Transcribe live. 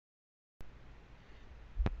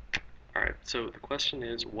So the question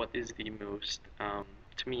is, what is the most,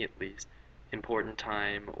 to me at least, important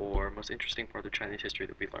time or most interesting part of Chinese history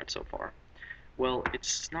that we've learned so far? Well,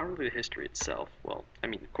 it's not really the history itself. Well, I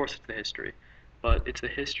mean, of course it's the history, but it's the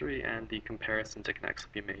history and the comparisons that can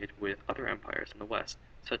actually be made with other empires in the West,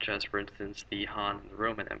 such as, for instance, the Han and the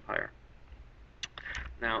Roman Empire.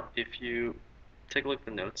 Now, if you take a look at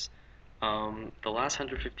the notes, the last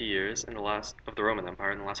 150 years in the last of the Roman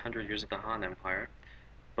Empire and the last 100 years of the Han Empire,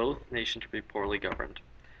 both nations would be poorly governed,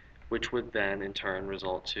 which would then in turn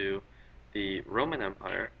result to the Roman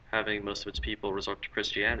Empire having most of its people resort to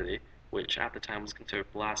Christianity, which at the time was considered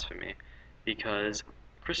blasphemy, because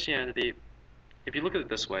Christianity, if you look at it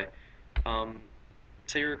this way, um,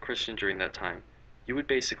 say you're a Christian during that time, you would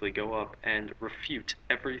basically go up and refute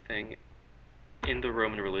everything in the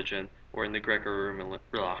Roman religion or in the Greco-Roman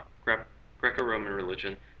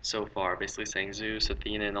religion so far, basically saying Zeus,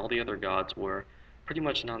 Athena, and all the other gods were pretty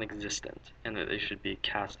much non-existent and that they should be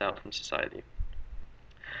cast out from society.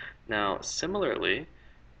 Now, similarly,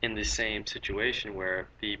 in the same situation where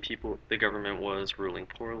the government was ruling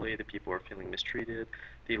poorly, the people were feeling mistreated,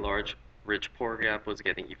 the large rich-poor gap was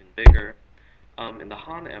getting even bigger. In the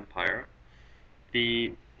Han Empire,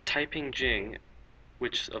 the Taiping Jing,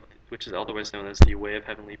 which is otherwise known as the Way of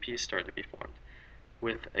Heavenly Peace, started to be formed,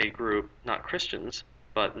 with a group, not Christians,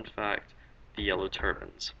 but in fact the Yellow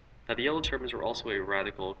Turbans. Now, the Yellow Turbans were also a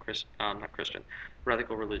radical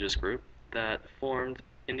religious group that formed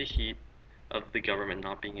in the heat of the government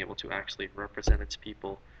not being able to actually represent its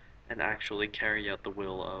people and actually carry out the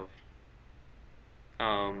will of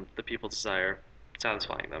the people's desire,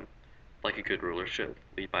 satisfying them, like a good ruler should,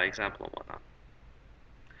 lead by example and whatnot.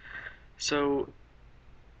 So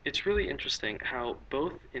it's really interesting how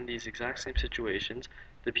both in these exact same situations,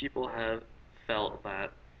 the people have felt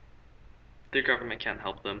that their government can't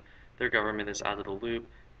help them, their government is out of the loop,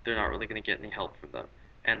 they're not really going to get any help from them,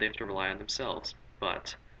 and they have to rely on themselves.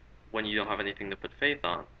 But when you don't have anything to put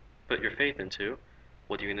your faith into,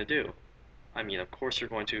 what are you going to do? I mean, of course you're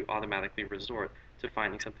going to automatically resort to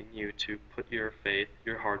finding something new to put your faith,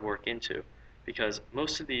 your hard work into, because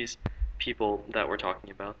most of these people that we're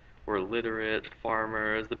talking about were literate,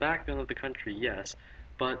 farmers, the backbone of the country, yes,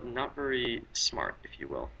 but not very smart, if you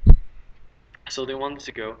will. So they wanted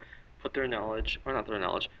to go put their knowledge, or not their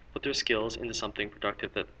knowledge, put their skills into something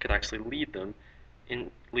productive that could actually lead them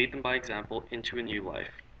by example into a new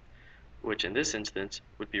life, which in this instance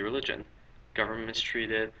would be religion. Government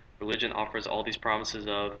mistreated, religion offers all these promises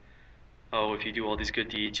of, oh, if you do all these good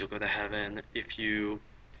deeds, you'll go to heaven. If you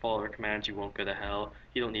follow our commands, you won't go to hell.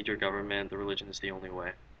 You don't need your government. The religion is the only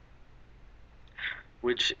way.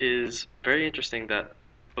 Which is very interesting that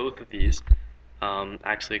both of these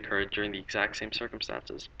actually occurred during the exact same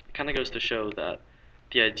circumstances. It kind of goes to show that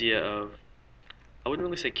the idea of, I wouldn't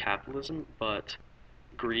really say capitalism, but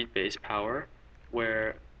greed-based power,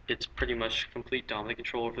 where it's pretty much complete dominant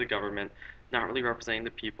control over the government, not really representing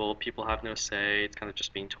the people. People have no say. It's kind of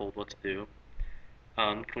just being told what to do.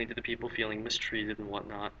 Can lead to the people feeling mistreated and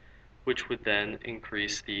whatnot, which would then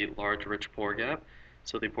increase the large rich-poor gap.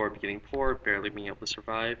 So the poor are getting poor, barely being able to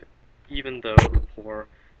survive, even though the poor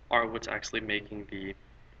are what's actually making the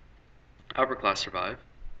upper class survive,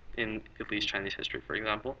 in at least Chinese history, for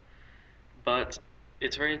example. But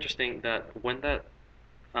it's very interesting that when that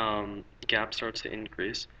gap starts to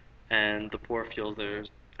increase and the poor feel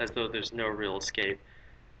as though there's no real escape,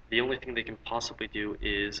 the only thing they can possibly do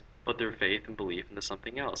is put their faith and belief into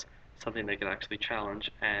something else, something they can actually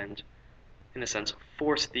challenge and, in a sense,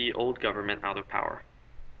 force the old government out of power.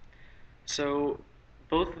 So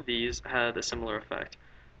both of these had a similar effect.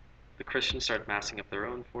 The Christians started massing up their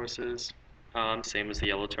own forces, same as the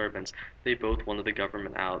Yellow Turbans. They both wanted the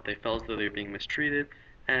government out. They felt as though they were being mistreated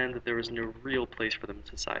and that there was no real place for them in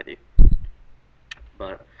society.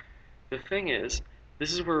 But the thing is,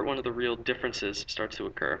 this is where one of the real differences starts to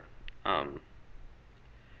occur. Alright,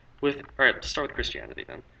 to start with Christianity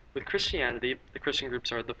then. With Christianity, the Christian group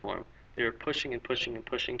started to form. They were pushing and pushing and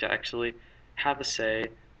pushing to actually have a say,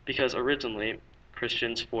 because originally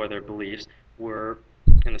Christians, for their beliefs, were,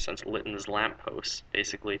 in a sense, lit as lampposts.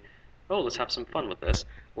 Basically, oh, let's have some fun with this.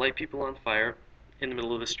 Light people on fire in the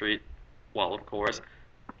middle of the street, while of course,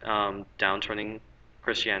 downturning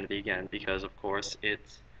Christianity again, because of course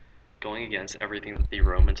it's going against everything that the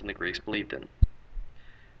Romans and the Greeks believed in.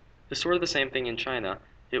 It's sort of the same thing in China.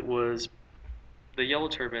 It was the Yellow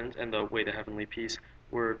Turbans and the Way to Heavenly Peace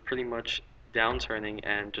were pretty much downturning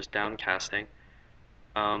and just downcasting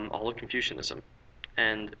all of Confucianism.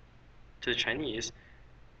 And to the Chinese,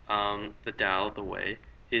 the Tao, the Way,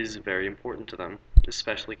 is very important to them,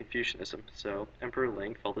 especially Confucianism. So Emperor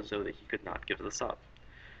Ling felt as though that he could not give this up.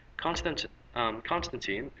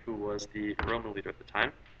 Constantine, who was the Roman leader at the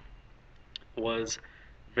time, was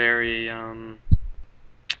very how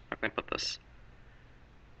can I put this?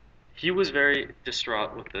 He was very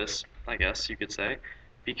distraught with this, I guess you could say,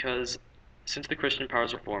 because since the Christian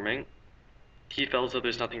powers were forming, he felt as though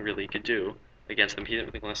there's nothing really he could do against them. He didn't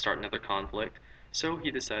really want to start another conflict, so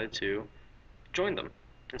he decided to join them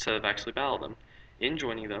instead of actually battle them. In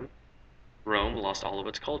joining them, Rome lost all of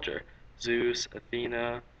its culture. Zeus,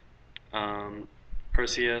 Athena, um,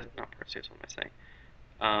 Perseus, not Perseus, what am I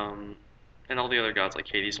saying? And all the other gods like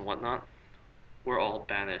Hades and whatnot were all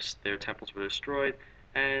banished. Their temples were destroyed,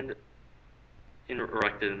 and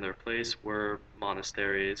erected in their place were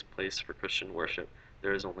monasteries, places for Christian worship.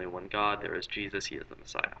 There is only one God, there is Jesus, he is the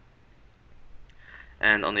Messiah.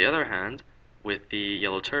 And on the other hand, with the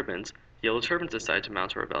Yellow Turbans decided to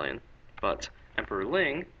mount a rebellion. But Emperor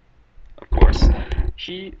Ling, of course,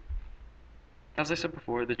 he, as I said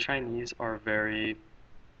before, the Chinese are very,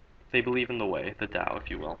 they believe in the way, the Tao, if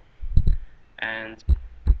you will. And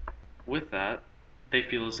with that, they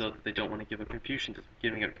feel as though that they don't want to give up Confucianism.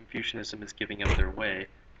 Giving up Confucianism is giving up their way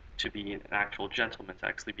to be an actual gentleman, to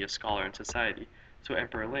actually be a scholar in society. So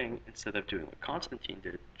Emperor Ling, instead of doing what Constantine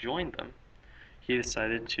did, joined them. He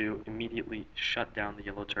decided to immediately shut down the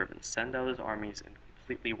Yellow Turbans, send out his armies, and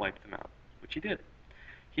completely wipe them out, which he did.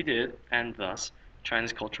 He did, and thus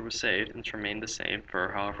China's culture was saved, and it's remained the same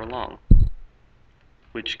for however long.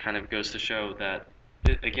 Which kind of goes to show that,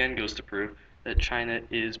 it again goes to prove that China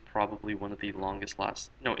is probably one of the longest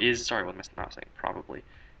no, is, sorry, what am I not saying, probably,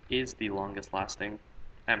 is the longest lasting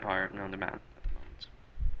empire known to man at the moment.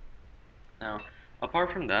 Now,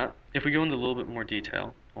 apart from that, if we go into a little bit more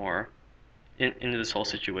detail, or into this whole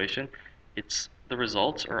situation, the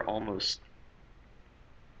results are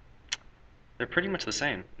they're pretty much the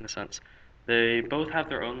same in a sense. They both have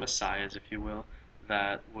their own messiahs, if you will,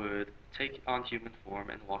 that would take on human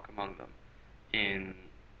form and walk among them. In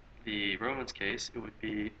the Romans' case, it would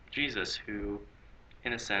be Jesus who,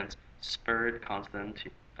 in a sense, spurred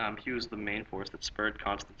Constantine. He was the main force that spurred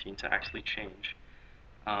Constantine to actually change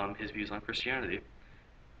his views on Christianity.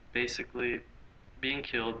 Basically, being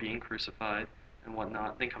killed, being crucified, and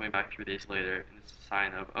whatnot, then coming back 3 days later, and it's a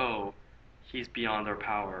sign of, oh, he's beyond our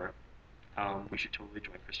power. We should totally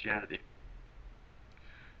join Christianity.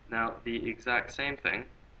 Now, the exact same thing,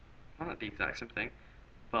 well, not the exact same thing,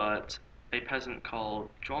 but a peasant called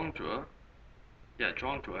Zhuangzhe,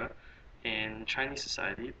 in Chinese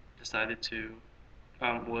society decided to,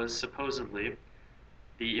 was supposedly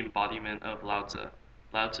the embodiment of Lao Tzu.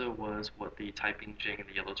 Lao Tzu was what the Taiping Jing and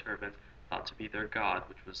the Yellow Turbans thought to be their god,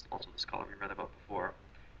 which was also the scholar we read about before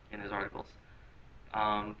in his articles.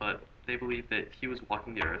 But they believed that he was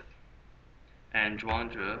walking the earth, and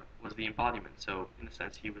Zhuangzhe was the embodiment, so in a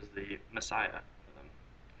sense he was the messiah for them.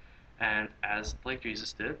 And as like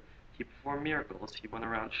Jesus did, he performed miracles. He went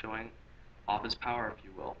around showing off his power, if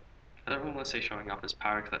you will. I don't really want to say showing off his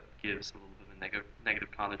power because that gives a little bit of a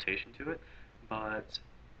negative connotation to it, but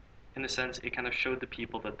in a sense it kind of showed the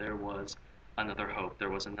people that there was another hope, there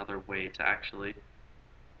was another way to actually,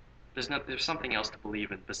 there's something else to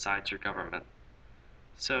believe in besides your government.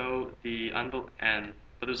 So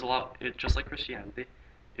but it was just like Christianity,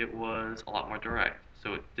 it was a lot more direct.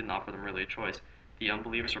 So it didn't offer them really a choice. The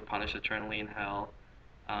unbelievers were punished eternally in hell.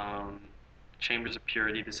 Um, chambers of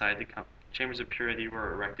purity Chambers of purity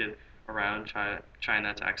were erected around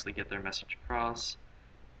China to actually get their message across,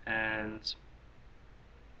 and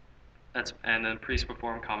then priests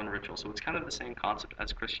perform common rituals. So it's kind of the same concept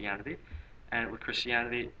as Christianity. And with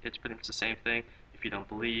Christianity, it's pretty much the same thing. If you don't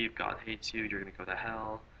believe, God hates you, you're going to go to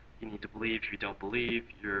hell. You need to believe. If you don't believe,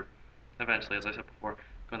 you're eventually, as I said before,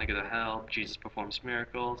 going to go to hell. Jesus performs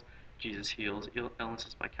miracles. Jesus heals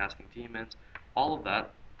illnesses by casting demons. All of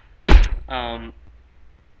that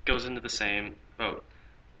goes into the same boat,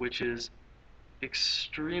 which is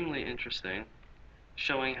extremely interesting,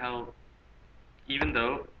 showing how even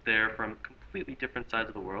though they're from completely different sides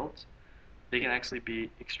of the world, they can actually be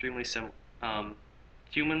extremely similar.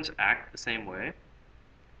 Humans act the same way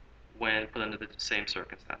when put under the same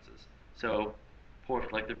circumstances. So,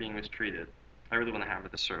 like they're being mistreated. I really want to hammer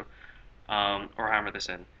this through, or hammer this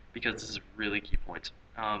in, because this is a really key point.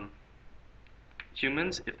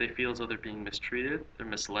 Humans, if they feel as though they're being mistreated, they're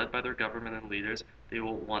misled by their government and leaders, they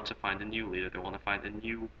will want to find a new leader. They want to find a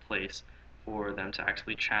new place for them to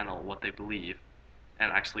actually channel what they believe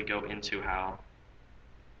and actually go into how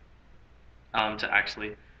to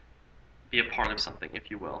actually be a part of something,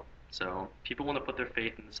 if you will. So people want to put their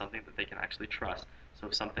faith into something that they can actually trust. So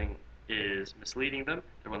if something is misleading them,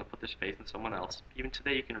 they want to put their faith in someone else. Even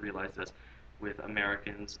today you can realize this with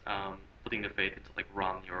Americans, the putting their faith into like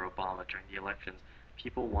Romney or Obama during the elections.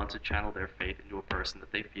 People want to channel their faith into a person that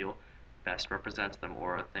they feel best represents them,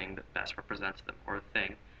 or a thing that best represents them, or a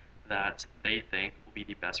thing that they think will be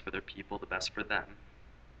the best for their people, the best for them.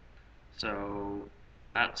 So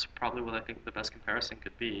that's probably what I think the best comparison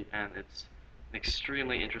could be, and it's an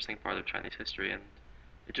extremely interesting part of Chinese history, and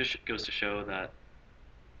it just goes to show that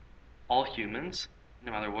all humans,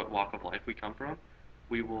 no matter what walk of life we come from,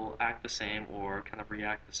 we will act the same or kind of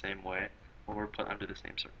react the same way when we're put under the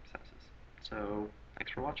same circumstances. So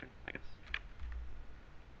thanks for watching, I guess.